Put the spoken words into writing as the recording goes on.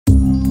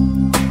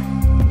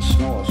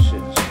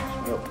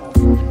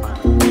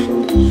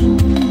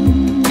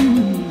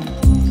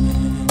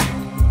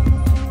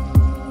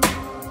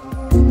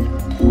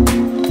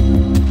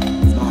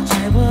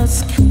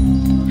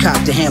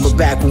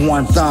back with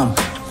one thumb.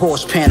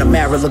 Porsche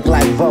Panamera look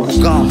like bubble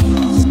gum.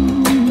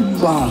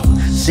 Bum,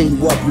 send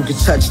you up, you can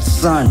touch the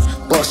sun.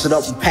 Bust it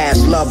up with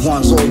past loved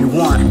ones, all you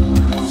want.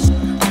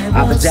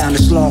 I've been down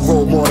this long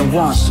road more than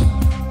once.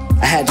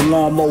 I had the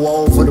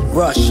lawnmower over the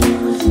brush.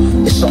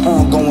 It's an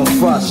ongoing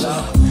fuss.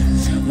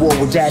 War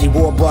with daddy,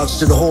 war bucks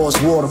to the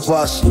horse, water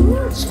bus.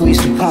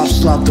 Squeeze the pump,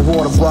 slump the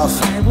water buff.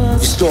 Your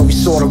story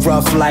sorta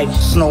rough like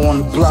snow on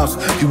the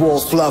bluff. You all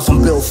fluff,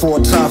 I'm built for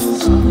a tough.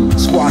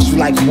 Squash you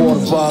like a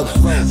water bug.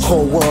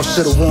 Cold world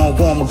should've worn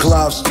warmer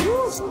gloves.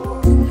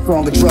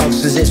 Stronger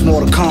drugs, cause there's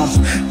more to come.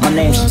 My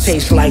name should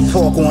taste like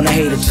pork on a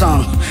hater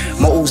tongue.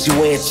 My Uzi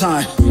weigh a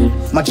ton,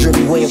 my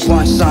drippy weigh a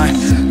bunch, son.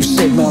 You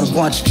sitting on a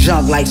bunch of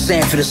junk like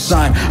sand for the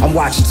sun. I'm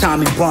watching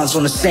Tommy Buns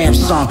on the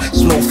Samsung.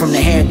 Smoke from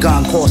the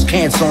handgun, cause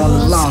cancer on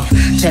the lung.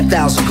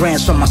 10,000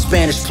 grams from my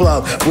Spanish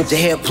plug. With the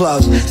hair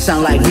plugs,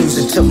 sound like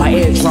music to my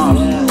eardrum.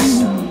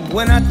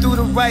 When I threw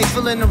the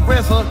rifle in the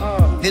river,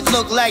 it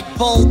looked like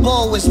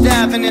Bobo was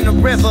diving in the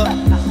river.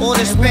 All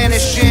the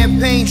Spanish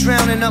champagne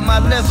drowning up my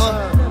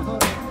liver.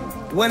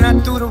 When I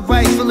threw the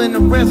rifle in the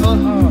river,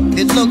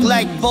 it looked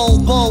like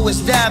Bobo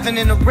was diving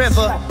in the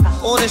river.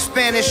 All the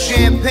Spanish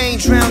champagne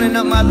drowning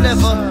up my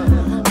liver.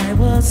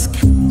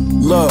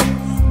 Look,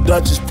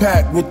 Dutch is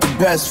packed with the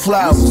best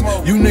flowers.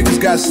 You niggas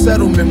got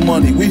settlement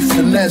money, we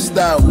finessed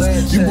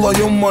ours. You blow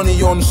your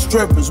money on the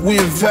strippers, we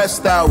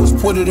invest ours.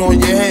 Put it on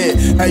your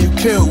head, how you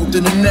kill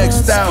within the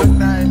next hour.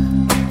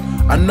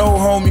 I know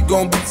homie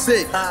gon' be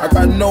sick. I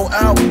got no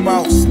album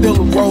out, still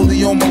a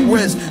rollie on my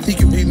wrist. He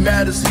can be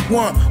mad as he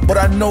want, but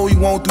I know he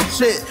won't do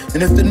shit.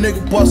 And if the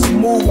nigga bust a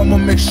move, I'ma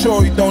make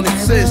sure he don't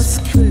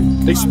exist.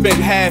 They spent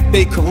half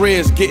their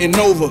careers getting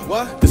over.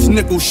 This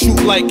nickel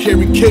shoot like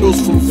Kerry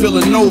Kittles from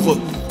Villanova.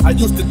 I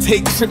used to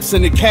take trips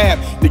in the cab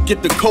to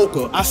get the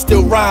coca. I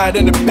still ride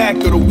in the back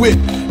of the whip,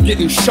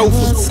 getting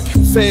chauffeurs.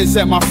 Feds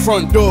at my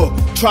front door,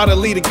 try to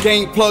lead the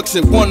gang plugs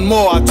and one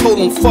more. I told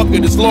them fuck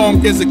it as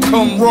long as it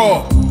come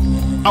raw.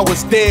 I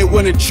was there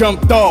when it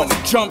jumped off.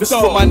 This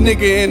for my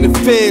nigga in the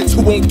feds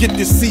who won't get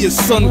to see his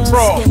son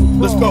crawl.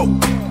 Let's go.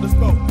 Let's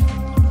go.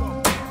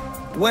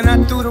 When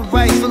I threw the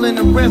rifle in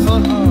the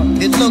river,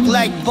 it looked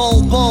like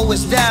Bobo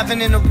was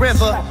diving in the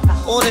river.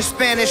 All the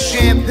Spanish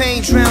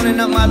champagne drowning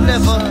up my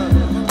liver.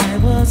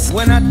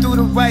 When I threw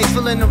the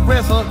rifle in the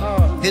river,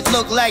 it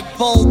looked like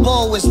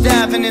Bobo was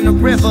diving in the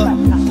river.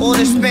 All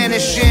the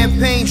Spanish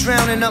champagne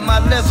drowning up my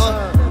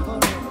liver.